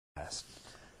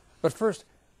But first,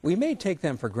 we may take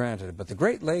them for granted, but the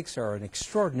Great Lakes are an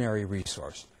extraordinary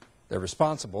resource. They're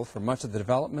responsible for much of the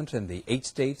development in the 8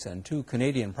 states and 2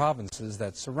 Canadian provinces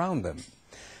that surround them.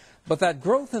 But that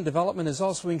growth and development is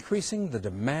also increasing the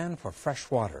demand for fresh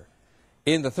water.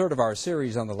 In the third of our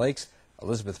series on the lakes,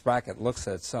 Elizabeth Brackett looks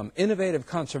at some innovative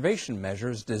conservation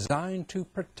measures designed to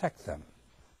protect them.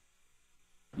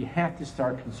 You have to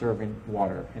start conserving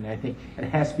water, and I think it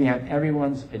has to be on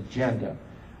everyone's agenda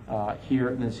here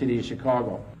in the city of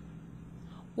Chicago.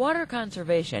 Water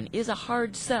conservation is a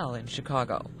hard sell in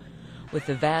Chicago. With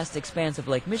the vast expanse of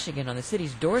Lake Michigan on the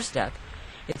city's doorstep,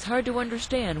 it's hard to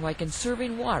understand why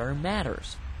conserving water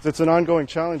matters. It's an ongoing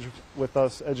challenge with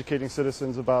us educating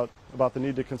citizens about the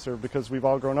need to conserve, because we've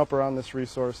all grown up around this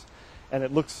resource, and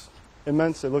it looks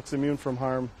immense, it looks immune from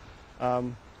harm,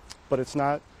 but it's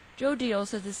not. Joe Deal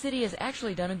says the city has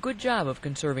actually done a good job of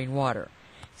conserving water.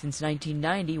 Since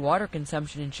 1990, water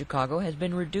consumption in Chicago has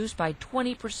been reduced by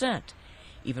 20%,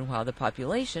 even while the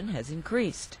population has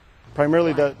increased.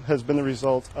 Primarily that has been the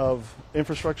result of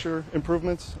infrastructure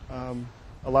improvements.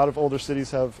 A lot of older cities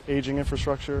have aging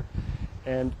infrastructure,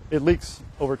 and it leaks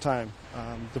over time.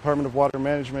 Department of Water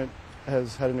Management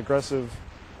has had an aggressive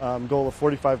goal of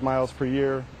 45 miles per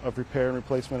year of repair and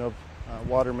replacement of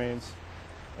water mains,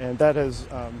 and that has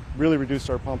really reduced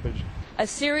our pumpage. A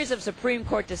series of Supreme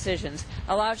Court decisions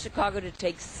allowed Chicago to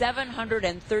take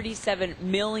 737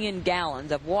 million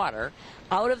gallons of water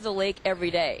out of the lake every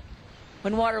day.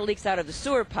 When water leaks out of the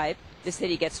sewer pipe, the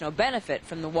city gets no benefit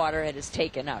from the water it has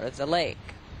taken out of the lake.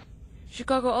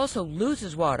 Chicago also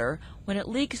loses water when it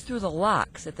leaks through the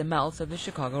locks at the mouths of the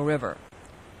Chicago River.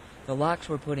 The locks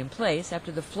were put in place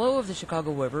after the flow of the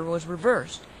Chicago River was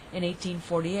reversed in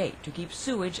 1848 to keep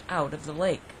sewage out of the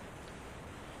lake.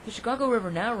 The Chicago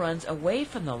River now runs away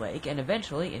from the lake and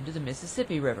eventually into the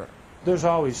Mississippi River. There's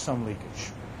always some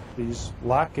leakage. These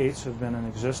lock gates have been in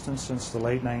existence since the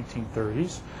late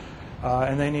 1930s,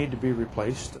 and they need to be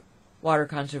replaced. Water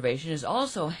conservation is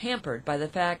also hampered by the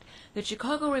fact that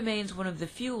Chicago remains one of the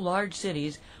few large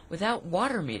cities without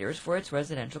water meters for its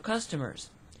residential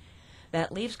customers.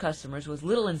 That leaves customers with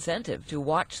little incentive to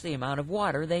watch the amount of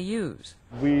water they use.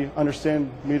 We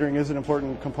understand metering is an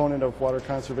important component of water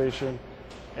conservation,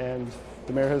 and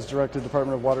the mayor has directed the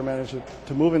Department of Water Management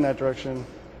to move in that direction,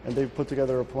 and they've put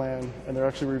together a plan, and they're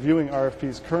actually reviewing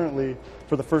RFPs currently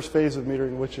for the first phase of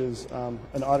metering, which is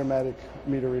an automatic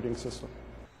meter reading system.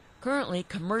 Currently,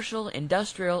 commercial,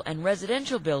 industrial, and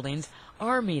residential buildings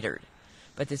are metered,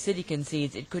 but the city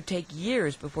concedes it could take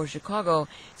years before Chicago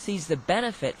sees the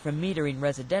benefit from metering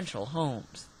residential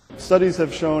homes. Studies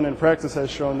have shown and practice has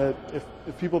shown that if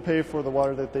people pay for the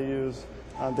water that they use,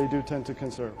 they do tend to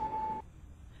conserve.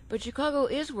 But Chicago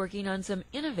is working on some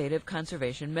innovative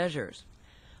conservation measures,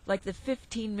 like the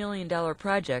 $15 million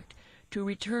project to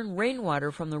return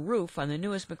rainwater from the roof on the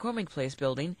newest McCormick Place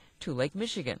building to Lake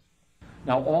Michigan.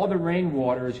 Now all the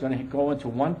rainwater is going to go into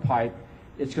one pipe.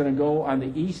 It's going to go on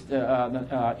the east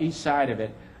side of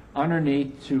it,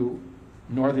 underneath to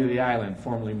north of the island,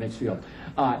 formerly Mixfield.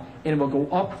 And it will go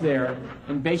up there,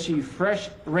 and basically fresh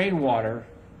rainwater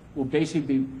will basically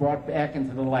be brought back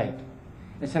into the lake,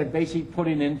 instead of basically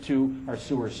putting into our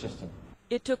sewer system.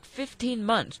 It took 15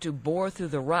 months to bore through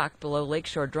the rock below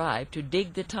Lakeshore Drive to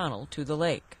dig the tunnel to the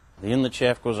lake. The inlet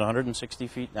shaft goes 160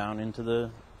 feet down into the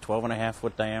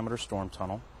 12.5-foot diameter storm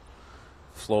tunnel,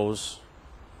 flows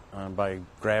by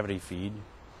gravity feed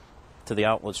to the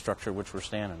outlet structure which we're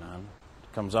standing on.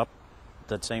 It comes up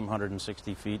that same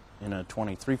 160 feet in a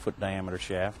 23-foot diameter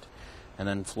shaft, and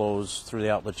then flows through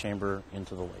the outlet chamber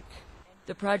into the lake.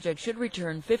 The project should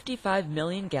return 55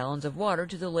 million gallons of water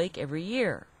to the lake every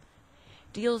year.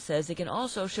 Deal says it can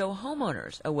also show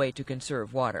homeowners a way to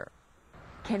conserve water.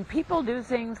 Can people do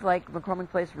things like McCormick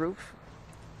Place roof?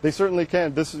 They certainly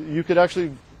can. You could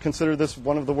actually consider this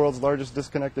one of the world's largest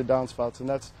disconnected downspouts, and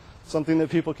that's something that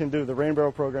people can do. The rain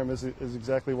barrel program is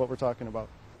exactly what we're talking about.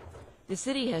 The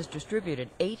city has distributed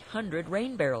 800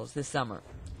 rain barrels this summer.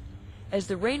 As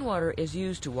the rainwater is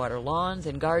used to water lawns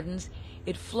and gardens,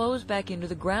 it flows back into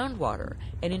the groundwater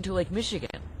and into Lake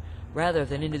Michigan, rather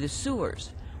than into the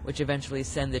sewers, which eventually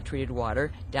send the treated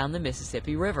water down the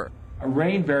Mississippi River.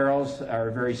 Rain barrels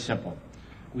are very simple.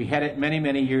 We had it many,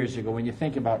 many years ago. When you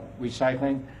think about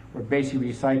recycling, we're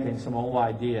basically recycling some old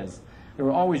ideas. There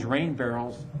were always rain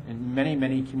barrels in many,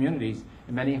 many communities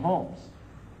and many homes.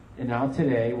 And now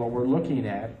today, what we're looking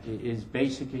at is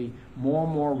basically more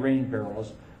and more rain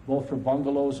barrels, both for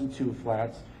bungalows and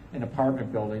two-flats and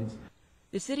apartment buildings.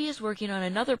 The city is working on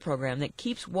another program that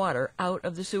keeps water out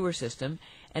of the sewer system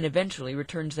and eventually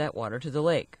returns that water to the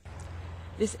lake.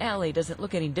 This alley doesn't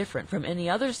look any different from any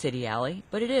other city alley,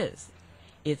 but it is.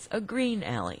 It's a green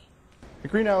alley. A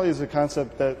green alley is a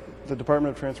concept that the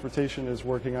Department of Transportation is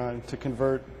working on to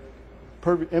convert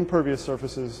impervious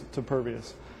surfaces to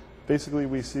pervious. Basically,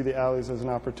 we see the alleys as an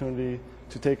opportunity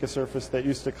to take a surface that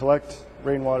used to collect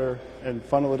rainwater and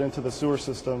funnel it into the sewer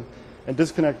system and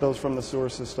disconnect those from the sewer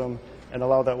system and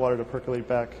allow that water to percolate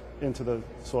back into the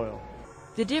soil.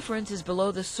 The difference is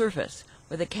below the surface,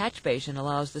 where the catch basin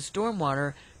allows the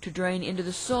stormwater to drain into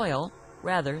the soil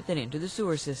rather than into the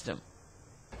sewer system.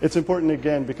 It's important,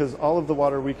 again, because all of the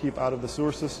water we keep out of the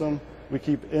sewer system, we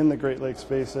keep in the Great Lakes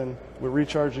Basin. We're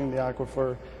recharging the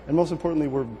aquifer, and most importantly,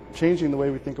 we're changing the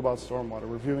way we think about stormwater.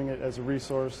 We're viewing it as a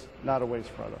resource, not a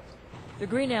waste product. The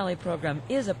Green Alley program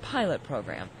is a pilot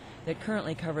program that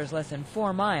currently covers less than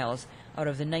 4 miles out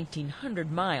of the 1,900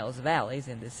 miles of alleys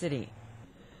in the city.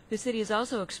 The city is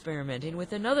also experimenting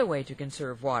with another way to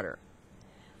conserve water.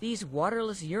 These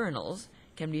waterless urinals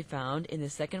can be found in the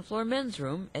second-floor men's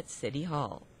room at City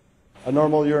Hall. A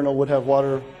normal urinal would have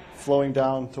water flowing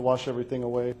down to wash everything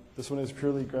away. This one is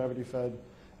purely gravity-fed.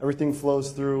 Everything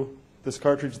flows through this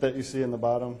cartridge that you see in the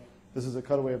bottom. This is a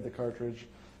cutaway of the cartridge.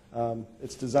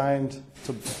 It's designed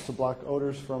to block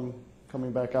odors from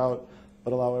coming back out,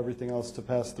 but allow everything else to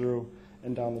pass through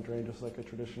and down the drain, just like a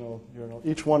traditional urinal.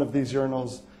 Each one of these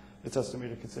urinals, it's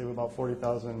estimated, could save about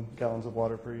 40,000 gallons of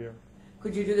water per year.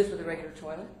 Could you do this with a regular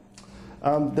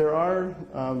toilet? There are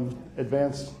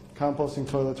advanced composting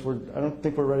toilets. I don't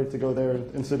think we're ready to go there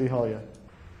in City Hall yet.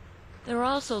 There are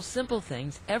also simple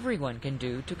things everyone can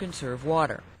do to conserve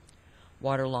water.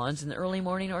 Water lawns in the early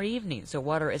morning or evening so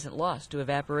water isn't lost to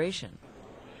evaporation.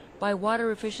 Buy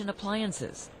water-efficient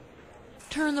appliances.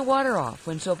 Turn the water off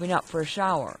when soaping up for a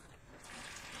shower.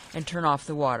 And turn off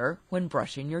the water when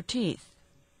brushing your teeth.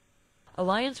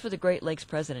 Alliance for the Great Lakes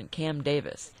President Cam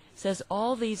Davis says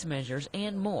all these measures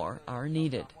and more are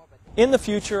needed. In the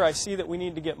future, I see that we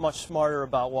need to get much smarter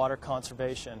about water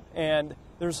conservation, and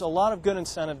there's a lot of good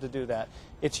incentive to do that.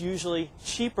 It's usually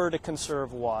cheaper to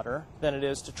conserve water than it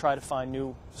is to try to find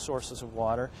new sources of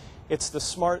water. It's the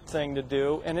smart thing to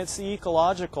do, and it's the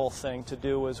ecological thing to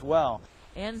do as well.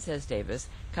 And, says Davis,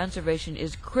 conservation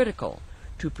is critical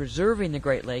to preserving the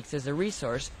Great Lakes as a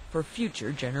resource for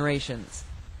future generations.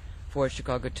 For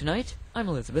Chicago Tonight, I'm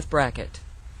Elizabeth Brackett.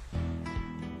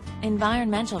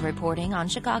 Environmental reporting on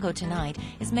Chicago Tonight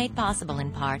is made possible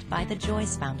in part by the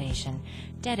Joyce Foundation,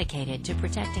 dedicated to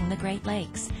protecting the Great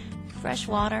Lakes. Fresh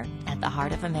water at the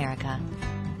heart of America.